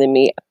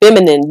feminine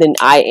than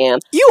I am.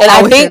 You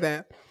always say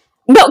that.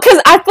 No,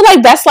 because I feel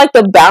like that's like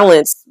the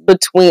balance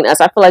between us.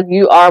 I feel like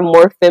you are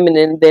more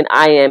feminine than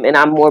I am, and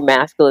I'm more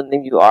masculine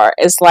than you are.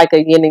 It's like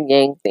a yin and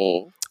yang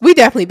thing. We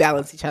definitely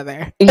balance each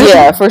other.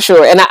 Yeah, for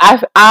sure. And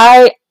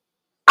I'm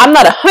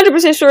not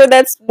 100% sure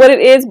that's what it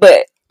is,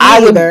 but I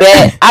would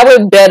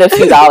bet a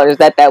few dollars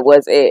that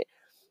was it.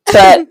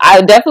 But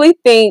I definitely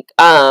think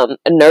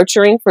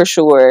nurturing for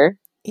sure.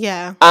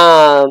 Yeah.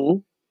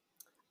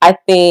 I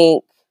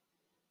think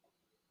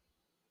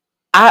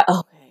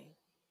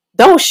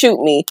don't shoot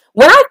me.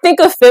 When I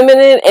think of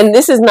feminine, and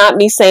this is not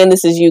me saying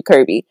this is you,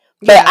 Kirby,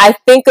 but I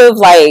think of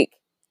like,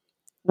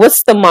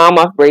 what's the mom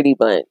off Brady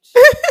Bunch?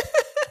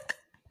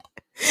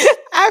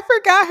 I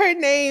forgot her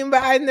name,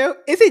 but I know.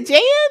 Is it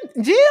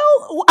Jan?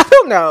 Jill? I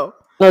don't know.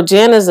 No,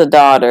 Jan is a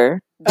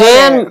daughter.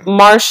 Jan,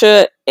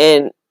 Marsha,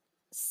 and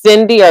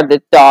Cindy are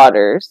the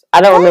daughters.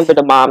 I don't remember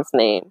the mom's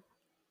name.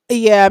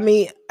 Yeah, I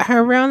mean,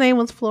 her real name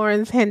was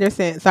Florence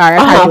Henderson. Sorry.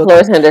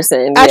 Florence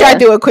Henderson. I tried to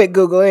do a quick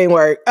Google. It didn't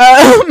work.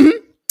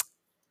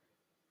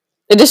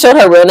 It just showed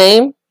her real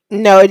name?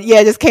 No, it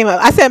just came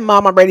up. I said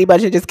Mama Brady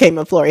Bunch. It just came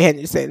up Florence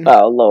Henderson.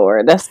 Oh,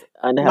 Lord. That's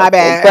unhelpful. My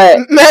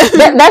bad.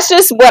 But that's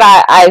just what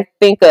I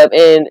think of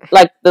in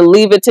like the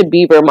Leave It to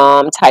Beaver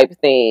mom type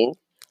thing.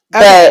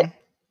 Okay.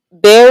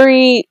 But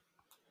very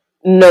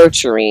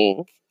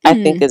nurturing, I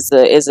think is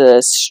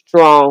a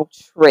strong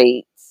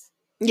trait.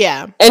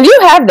 Yeah. And you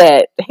have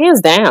that,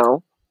 hands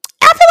down.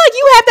 I feel like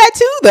you have that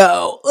too,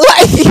 though.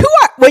 Like you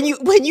are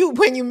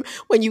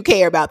when you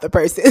care about the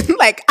person.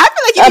 Like I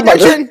feel like you get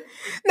nurtured.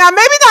 Now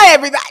maybe not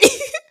everybody,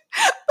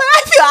 but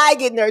I feel I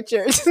get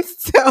nurtured.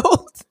 So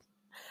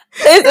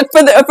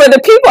for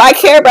the people I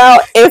care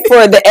about, and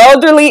for the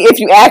elderly, if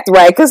you act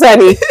right, because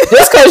honey,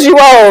 just because you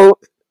old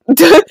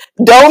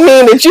don't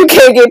mean that you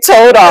can't get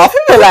told off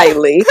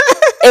politely.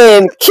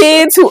 And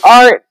kids who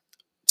aren't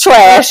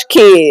trash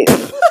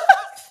kids.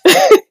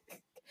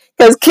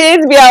 Because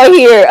kids be out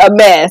here a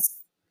mess.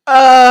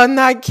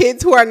 Not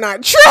kids who are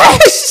not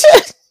trash.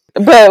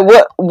 But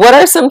what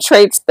are some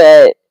traits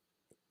that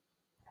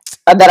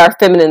are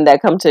feminine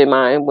that come to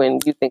mind when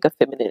you think of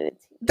femininity?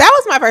 That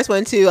was my first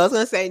one too. I was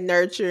gonna say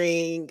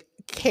nurturing,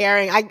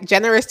 caring,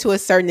 generous to a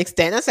certain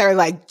extent. Not necessarily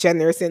like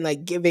generous and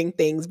like giving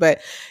things,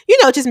 but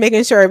just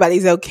making sure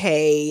everybody's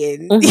okay,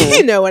 and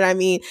you know what I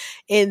mean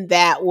in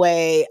that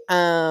way.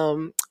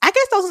 I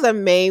guess those are the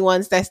main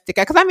ones that stick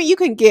out. Because I mean, you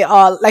can get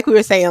all, like we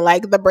were saying,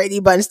 like the Brady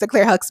Bunch, the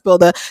Claire Huxtable,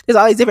 there's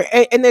all these different,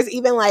 and there's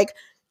even like,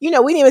 we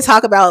didn't even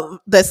talk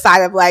about the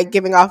side of like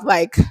giving off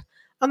like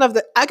don't know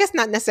if I guess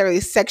not necessarily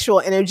sexual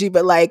energy,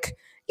 but like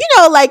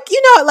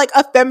like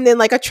a feminine,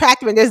 like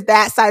attractive, and there's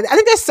that side. I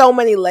think there's so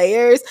many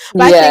layers,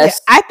 but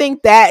Yes. I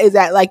think that is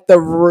at like the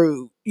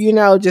root,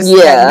 just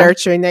that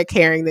nurturing, that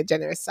caring, the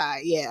generous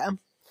side. Yeah.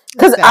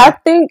 Because I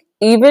think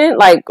even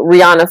like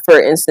Rihanna, for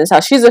instance,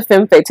 how she's a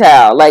femme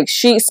fatale. Like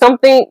she's some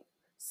good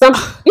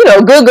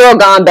girl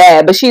gone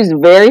bad, but she's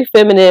very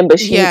feminine, but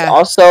she's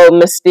also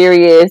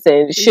mysterious,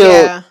 and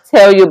she'll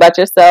tell you about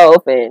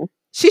yourself. And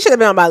she should have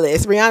been on my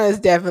list. Rihanna is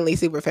definitely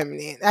super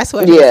feminine. That's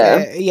what she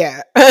said.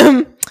 Yeah.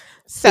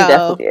 So she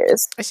definitely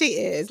is. She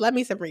is. Let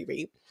me some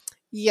Riri.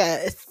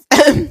 Yes.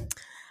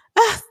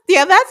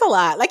 Yeah, that's a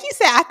lot. Like you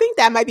said, I think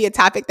that might be a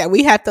topic that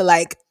we have to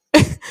like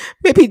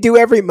maybe do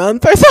every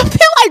month or something,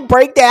 like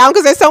break down,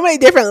 because there's so many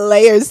different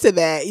layers to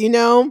that,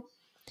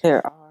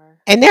 There are.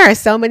 And there are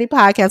so many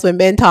podcasts with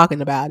men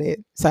talking about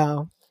it.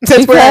 So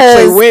since we're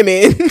actually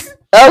women.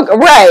 Oh,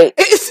 right.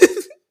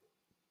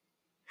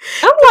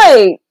 I'm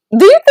like,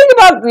 do you think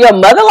about your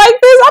mother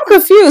like this? I'm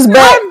confused,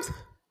 but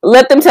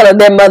let them tell her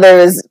their mother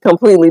is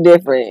completely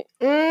different.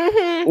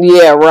 Mm-hmm.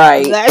 Yeah,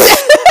 right.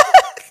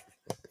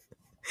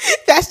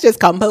 That's just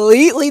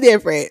completely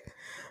different.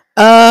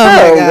 Oh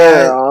my God.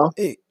 Girl.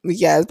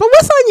 Yes. But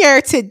what's on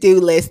your to-do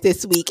list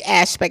this week,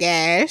 Ash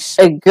Bagash?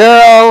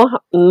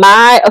 Girl,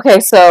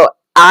 so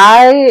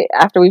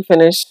after we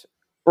finish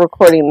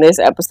recording this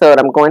episode,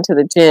 I'm going to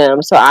the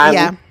gym. So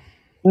I'm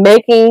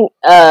making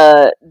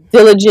a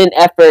diligent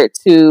effort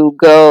to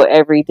go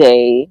every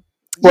day.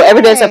 Well,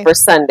 every day except for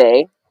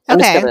Sunday. I'm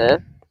just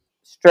gonna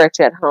stretch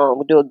at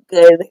home. Do a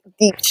good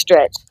deep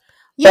stretch.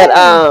 Yeah. But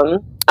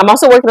I'm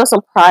also working on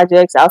some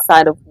projects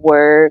outside of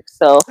work.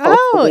 So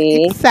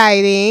hopefully,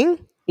 exciting.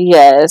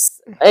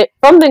 Yes,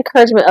 from the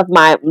encouragement of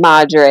my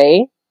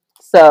madre.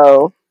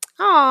 So,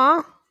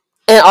 aww.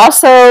 And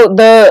also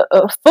the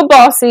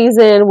football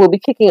season will be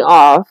kicking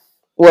off.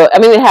 Well, I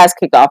mean, it has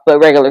kicked off, but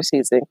regular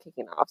season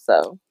kicking off.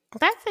 So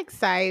that's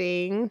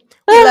exciting.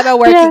 We love a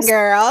working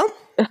girl.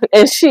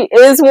 And she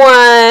is one.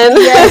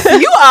 Yes,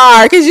 you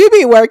are, because you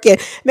be working.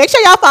 Make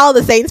sure y'all follow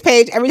the Saints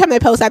page. Every time they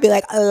post, I'd be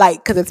like,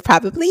 because it's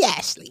probably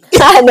Ashley.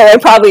 I know,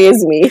 it probably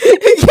is me.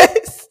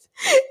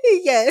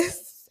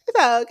 Yes.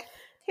 So,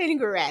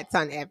 congrats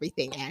on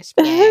everything, Ash.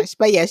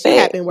 But yes, you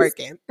have been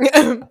working.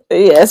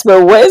 Yes,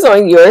 but what is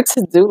on your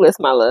to-do list,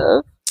 my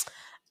love?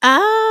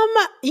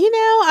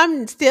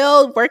 I'm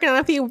still working on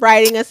a few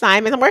writing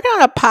assignments. I'm working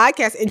on a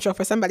podcast intro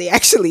for somebody,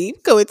 actually,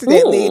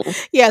 coincidentally.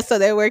 Yeah, so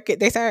they have a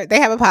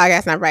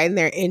podcast and I'm writing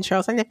their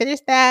intro. So I'm gonna finish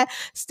that.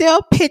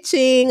 Still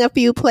pitching a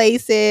few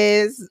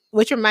places,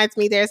 which reminds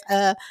me there's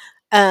a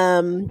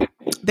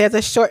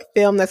short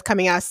film that's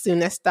coming out soon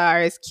that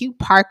stars Q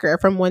Parker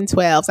from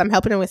 112. So I'm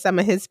helping him with some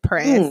of his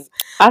press.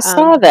 I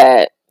saw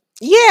that.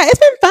 Yeah, it's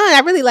been fun.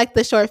 I really like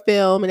the short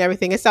film and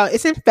everything. It's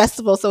in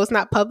festival, so it's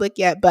not public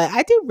yet, but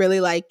I do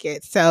really like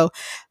it. So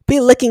be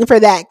looking for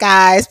that,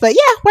 guys. But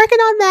yeah, working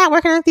on that,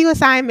 working on a few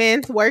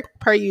assignments, work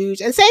per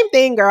usual. And same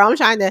thing, girl. I'm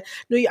trying to.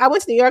 I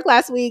went to New York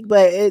last week,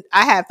 but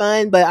I had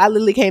fun. But I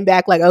literally came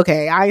back like,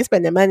 okay, I ain't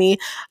spending money.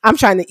 I'm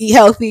trying to eat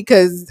healthy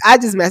because I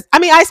just messed. I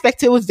mean, I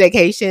expect it was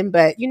vacation,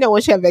 but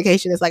once you have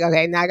vacation, it's like,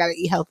 okay, now I got to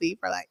eat healthy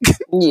for like,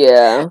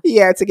 yeah,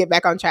 to get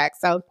back on track.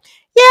 So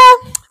yeah,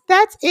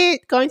 that's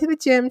it. Going to the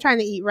gym, trying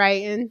to eat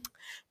right, and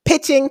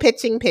pitching.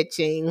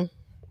 Okay,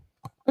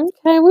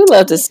 we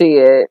love to see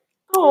it.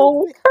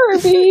 Oh,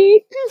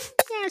 Kirby.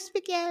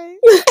 Spaghetti.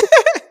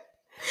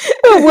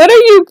 What are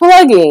you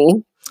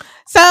plugging?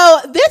 So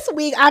this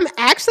week I'm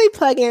actually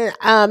plugging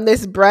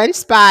this brunch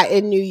spot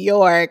in New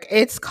York.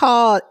 It's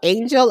called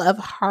Angel of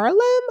Harlem,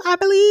 I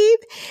believe.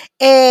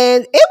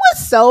 And it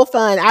was so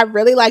fun. I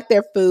really liked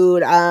their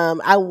food.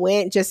 I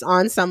went just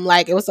on some,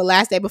 it was the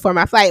last day before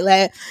my flight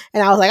left.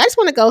 And I was like, I just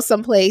want to go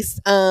someplace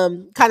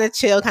kind of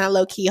chill, kind of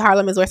low key.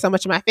 Harlem is where so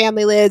much of my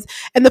family lives.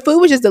 And the food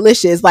was just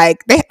delicious.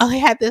 They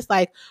had this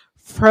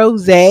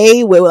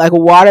frosé with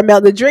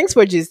watermelon. The drinks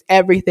were just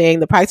everything.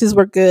 The prices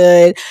were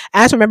good.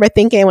 I just remember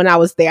thinking when I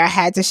was there, I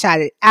had to shout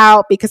it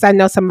out because I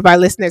know some of our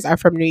listeners are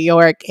from New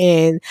York,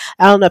 and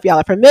I don't know if y'all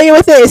are familiar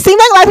with it. It seemed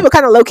like a lot of people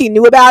kind of low-key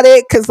knew about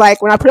it because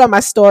when I put it on my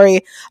story,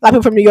 a lot of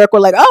people from New York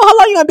were like, oh, how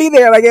long are you gonna be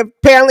there?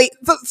 Apparently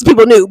some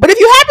people knew. But if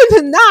you happen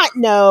to not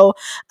know,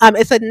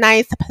 it's a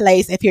nice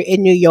place if you're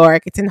in New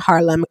York. It's in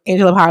Harlem,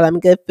 Angel of Harlem.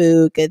 Good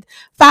food, good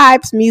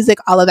vibes, music,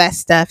 all of that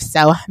stuff.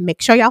 So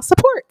make sure y'all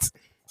support.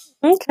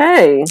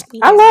 Okay.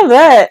 Yeah. I love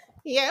that.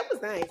 Yeah, it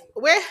was nice.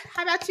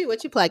 How about you?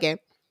 What you plugging?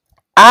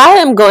 I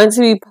am going to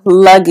be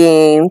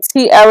plugging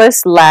T.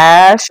 Ellis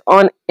Lash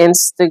on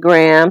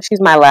Instagram. She's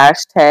my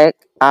lash tech.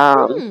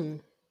 And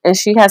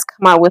she has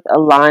come out with a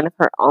line of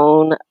her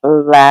own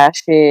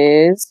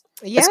lashes.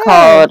 Yeah. It's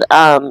called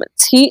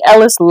T.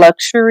 Ellis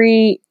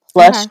Luxury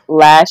Plush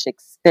Lash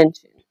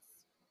Extension.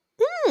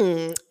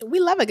 We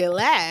love a good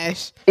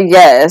lash.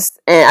 Yes.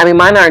 And I mean,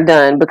 mine aren't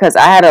done because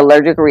I had an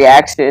allergic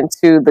reaction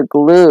to the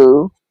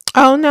glue.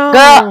 Oh no.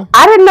 Girl,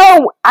 I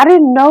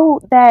didn't know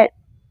that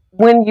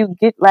when you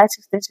get lash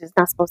extensions, it's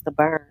not supposed to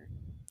burn.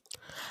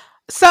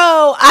 So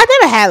I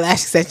never had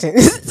lash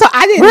extensions. So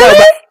I didn't know.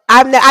 Really?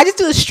 I just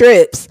do the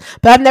strips,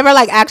 but I've never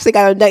like actually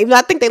got them done. Even though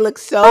I think they look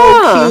so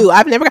Huh. cute.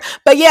 I've never,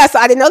 but yeah, so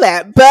I didn't know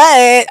that.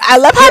 But I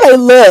love how they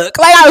look.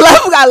 Like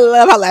I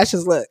love how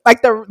lashes look.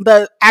 Like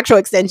the actual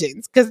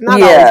extensions, because not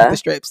always with Yeah. the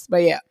strips.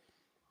 But yeah,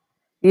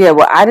 Yeah,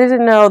 well, I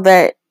didn't know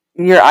that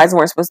your eyes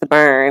weren't supposed to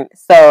burn.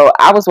 So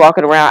I was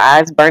walking around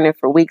eyes burning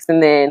for weeks,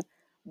 and then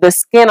the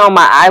skin on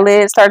my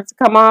eyelid started to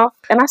come off.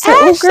 And I said,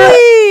 "Oh, girl,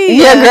 Ashley.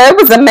 yeah, girl,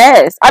 it was a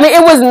mess." I mean,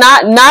 it was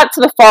not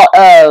to the fault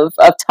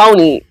of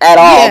Tony at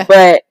all, Yeah.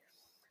 but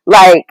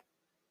like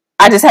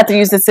I just have to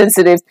use the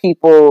sensitive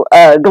people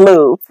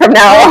glue from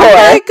now Oh on.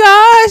 my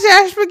gosh,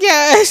 Ashley,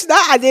 gosh.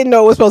 I didn't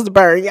know it was supposed to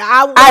burn. Yeah,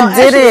 I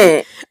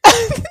didn't.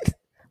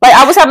 Like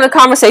I was having a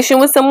conversation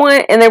with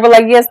someone, and they were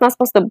like, "Yeah, it's not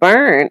supposed to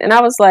burn," and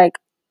I was like,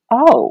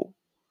 "Oh."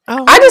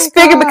 Oh I my just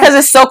figured because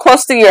it's gosh. so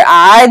close to your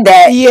eye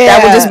that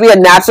would just Yeah. be a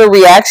natural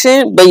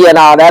reaction. But yeah,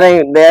 no, that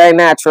ain't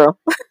natural.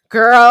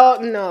 Girl,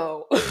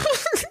 no.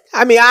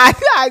 I mean,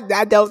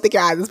 I don't think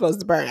your eyes are supposed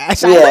to burn,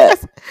 Ash. Yeah,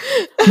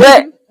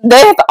 but they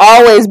have to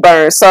always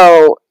burn.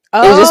 So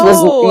it just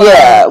was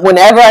yeah.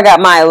 Whenever I got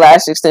my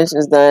lash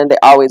extensions done, they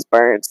always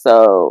burned.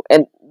 So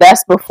and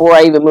that's before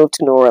I even moved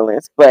to New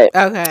Orleans. But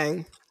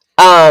okay.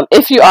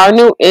 if you are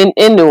new in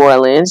New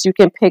Orleans, you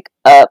can pick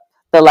up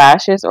the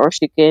lashes, or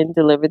she can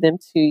deliver them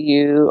to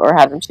you, or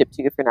have them shipped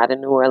to you if you're not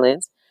in New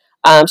Orleans.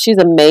 She's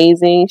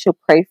amazing. She'll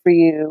pray for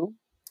you.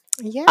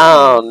 Yeah.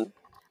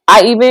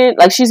 I even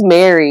like she's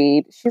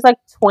married. She's like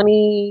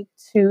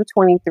 22,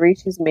 23.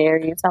 She's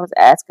married. So I was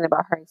asking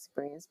about her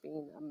experience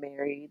being a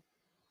married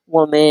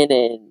woman,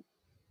 and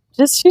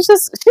she's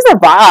a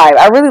vibe.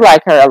 I really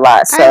like her a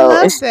lot. I So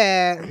love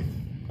that.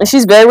 and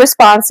she's very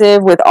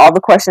responsive with all the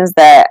questions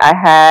that I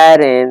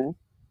had, and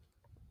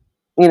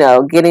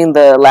getting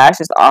the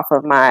lashes off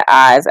of my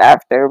eyes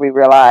after we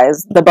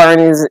realized the burn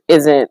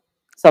isn't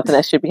something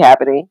that should be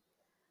happening.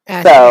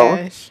 Ash, So,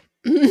 gosh.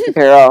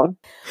 girl.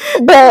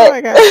 Oh But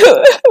my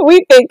gosh.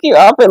 we thank you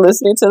all for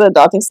listening to the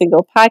Adulting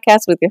Single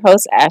podcast with your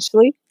host,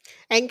 Ashley.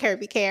 And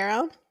Kirby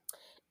Carol.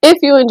 If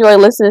you enjoy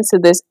listening to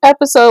this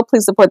episode,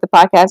 please support the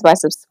podcast by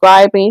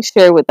subscribing,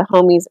 share with the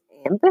homies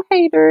and the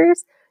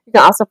haters. You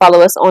can also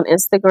follow us on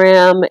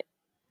Instagram,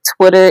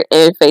 Twitter,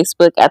 and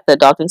Facebook at the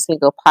Adulting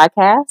Single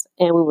podcast.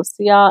 And we will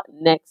see y'all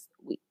next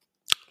week.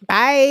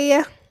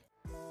 Bye.